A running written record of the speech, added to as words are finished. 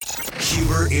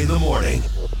Humor in the morning.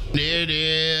 It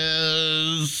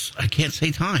is... I can't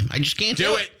say time. I just can't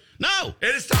do it. No.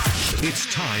 It is time.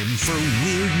 It's time for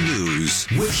Weird News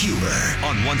with Humor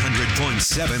on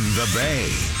 100.7 The Bay.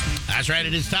 That's right.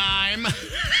 It is time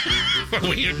for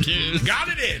Weird News. Got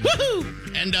it in.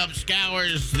 Woohoo! End Up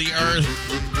scours the earth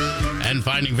and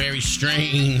finding very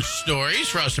strange stories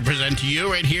for us to present to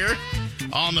you right here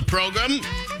on the program.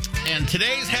 And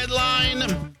today's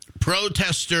headline,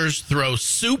 protesters throw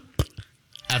soup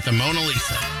at the Mona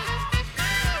Lisa.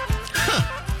 Huh.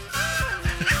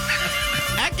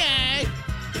 Okay.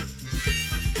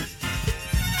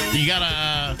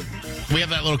 We have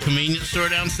that little convenience store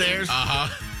downstairs. Uh-huh.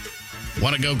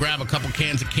 Want to go grab a couple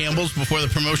cans of Campbell's before the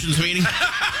promotions meeting?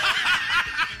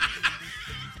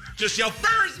 Just yell,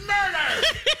 first murder!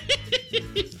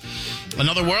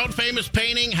 Another world-famous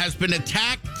painting has been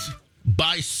attacked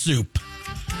by soup.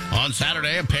 On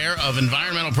Saturday, a pair of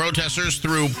environmental protesters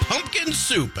threw pumpkin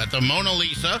soup at the Mona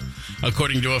Lisa,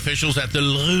 according to officials at the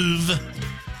Louvre.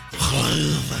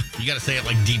 You got to say it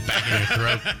like deep back in your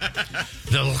throat.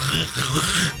 The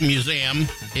Louvre Museum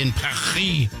in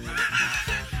Paris.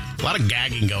 A lot of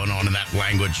gagging going on in that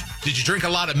language. Did you drink a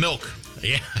lot of milk?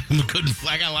 Yeah,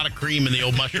 I got a lot of cream in the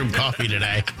old mushroom coffee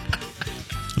today.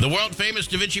 The world-famous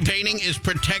Da Vinci painting is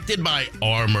protected by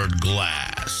armored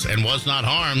glass and was not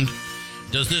harmed.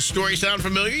 Does this story sound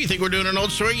familiar? You think we're doing an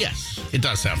old story? Yes, it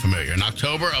does sound familiar. In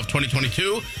October of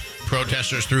 2022,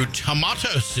 protesters threw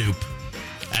tomato soup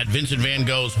at Vincent van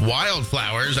Gogh's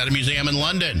Wildflowers at a museum in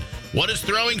London. What does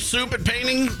throwing soup at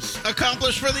paintings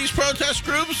accomplish for these protest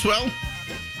groups? Well,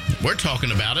 we're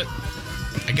talking about it.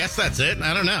 I guess that's it.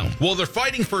 I don't know. Well, they're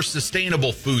fighting for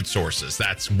sustainable food sources.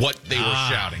 That's what they were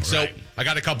shouting. Right. So I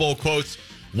got a couple of quotes.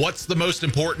 What's the most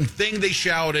important thing they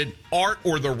shouted? Art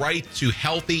or the right to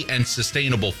healthy and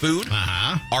sustainable food.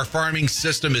 Our farming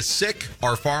system is sick.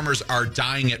 Our farmers are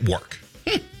dying at work.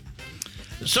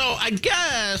 So I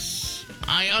guess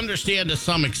I understand to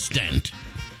some extent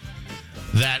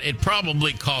that it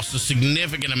probably costs a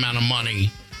significant amount of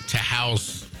money to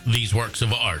house these works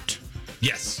of art.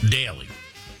 Yes. Daily.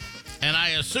 And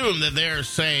I assume that they're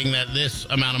saying that this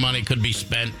amount of money could be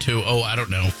spent to,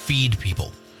 feed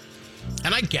people.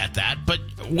 And I get that, but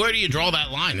where do you draw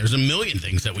that line? There's a million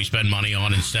things that we spend money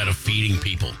on instead of feeding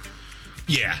people.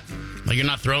 Yeah. Like you're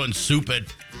not throwing soup at,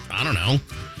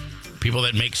 people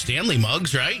that make Stanley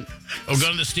mugs, right? Or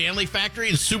going to the Stanley factory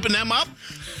and souping them up?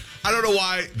 I don't know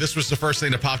why this was the first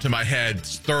thing that popped in my head,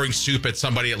 throwing soup at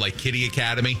somebody at, like, Kitty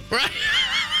Academy. Right.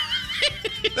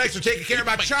 Thanks for taking care of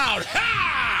my child.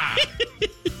 Ha!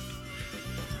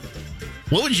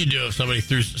 What would you do if somebody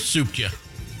souped you?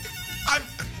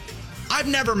 I've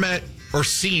never met or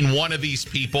seen one of these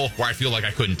people where I feel like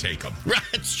I couldn't take them. Right,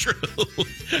 that's true.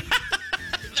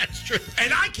 That's true.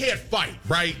 And I can't fight,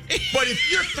 right? But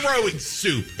if you're throwing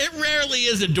soup. It rarely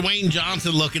is a Dwayne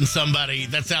Johnson looking somebody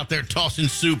that's out there tossing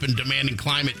soup and demanding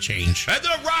climate change. And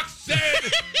the Rock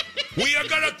said, we are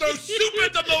going to throw soup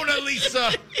at the Mona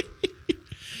Lisa.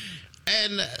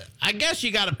 And I guess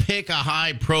you got to pick a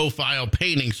high-profile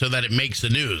painting so that it makes the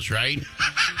news, right?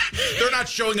 They're not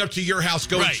showing up to your house,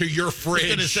 going to your fridge. I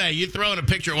was going to say, you're throwing a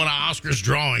picture of one of Oscar's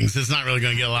drawings. It's not really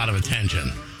going to get a lot of attention.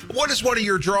 What is one of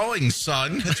your drawings,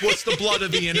 son? It's what's the blood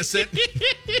of the innocent?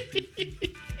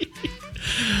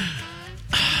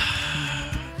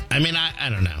 I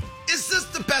don't know. Is this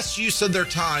the best use of their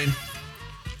time?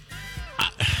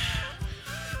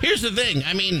 Here's the thing.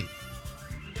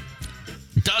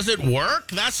 Does it work?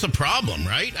 That's the problem,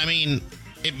 right?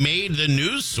 It made the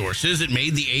news sources, it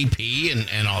made the AP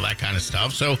and all that kind of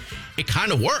stuff, so it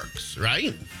kind of works,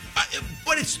 right?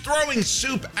 But it's throwing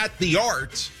soup at the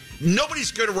art. Nobody's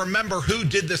going to remember who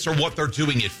did this or what they're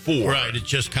doing it for. Right, it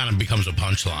just kind of becomes a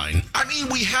punchline.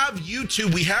 We have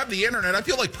YouTube, we have the internet. I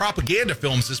feel like propaganda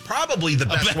films is probably the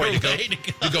best way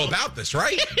to go about this,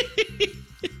 right?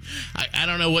 I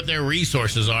don't know what their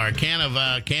resources are. A can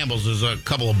of Campbell's is a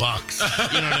couple of bucks.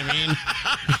 You know what I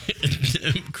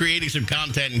mean? Creating some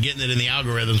content and getting it in the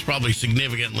algorithm is probably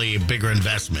significantly a bigger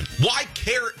investment. Why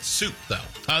carrot soup, though?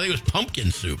 I think it was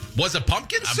pumpkin soup. Was it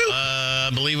pumpkin soup?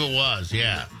 I believe it was,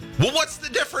 yeah. Well, what's the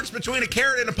difference between a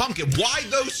carrot and a pumpkin? Why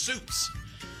those soups?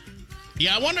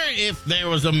 Yeah, I wonder if there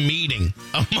was a meeting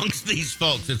amongst these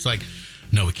folks. It's like,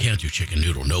 no, we can't do chicken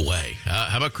noodle. No way.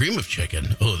 How about cream of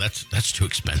chicken? Oh, that's too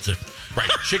expensive. Right.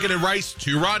 Chicken and rice,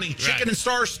 too runny. Chicken and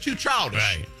stars, too childish.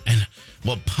 Right. And,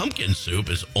 pumpkin soup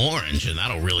is orange, and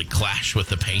that'll really clash with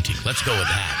the painting. Let's go with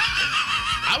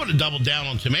that. I would have doubled down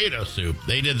on tomato soup.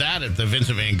 They did that at the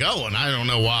Vincent van Gogh, and I don't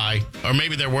know why. Or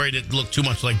maybe they're worried it looked too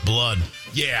much like blood.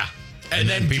 Yeah. And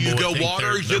then do you go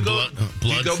water or you go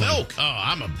blood milk? Oh,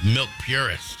 I'm a milk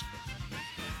purist.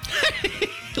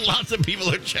 Lots of people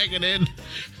are checking in.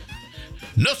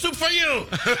 No soup for you.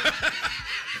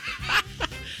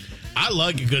 I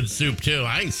like a good soup, too.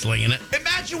 I ain't slinging it.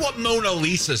 Imagine what Mona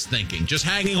Lisa's thinking, just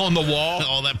hanging on the wall.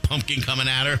 All that pumpkin coming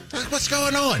at her. What's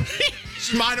going on?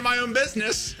 Just minding my own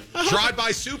business.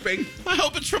 Drive-by souping. I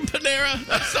hope it's from Panera.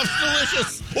 That stuff's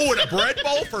delicious. Oh, and a bread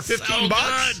bowl for $15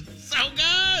 bucks? Good. So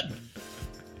good.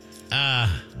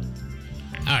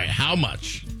 All right, how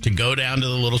much to go down to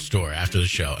the little store after the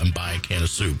show and buy a can of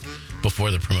soup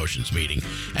before the promotions meeting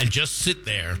and just sit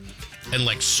there and,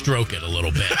 like, stroke it a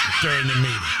little bit during the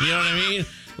meeting? You know what I mean?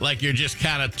 Like you're just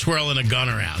kind of twirling a gun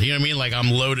around. You know what I mean? Like,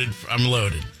 I'm loaded.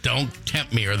 Don't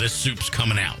tempt me or this soup's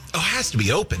coming out. Oh, it has to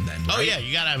be open then, right? Oh, yeah,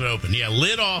 you got to have it open. Yeah,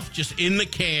 lid off, just in the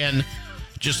can,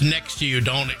 just next to you.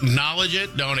 Don't acknowledge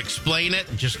it. Don't explain it.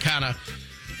 Just kind of,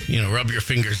 rub your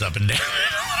fingers up and down.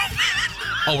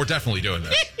 Oh, we're definitely doing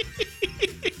this.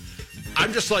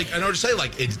 I'm just like, I know what to say,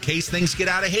 like, in case things get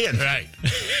out of hand. Right.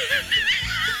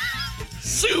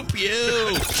 Soup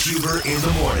you. Huber in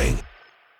the morning.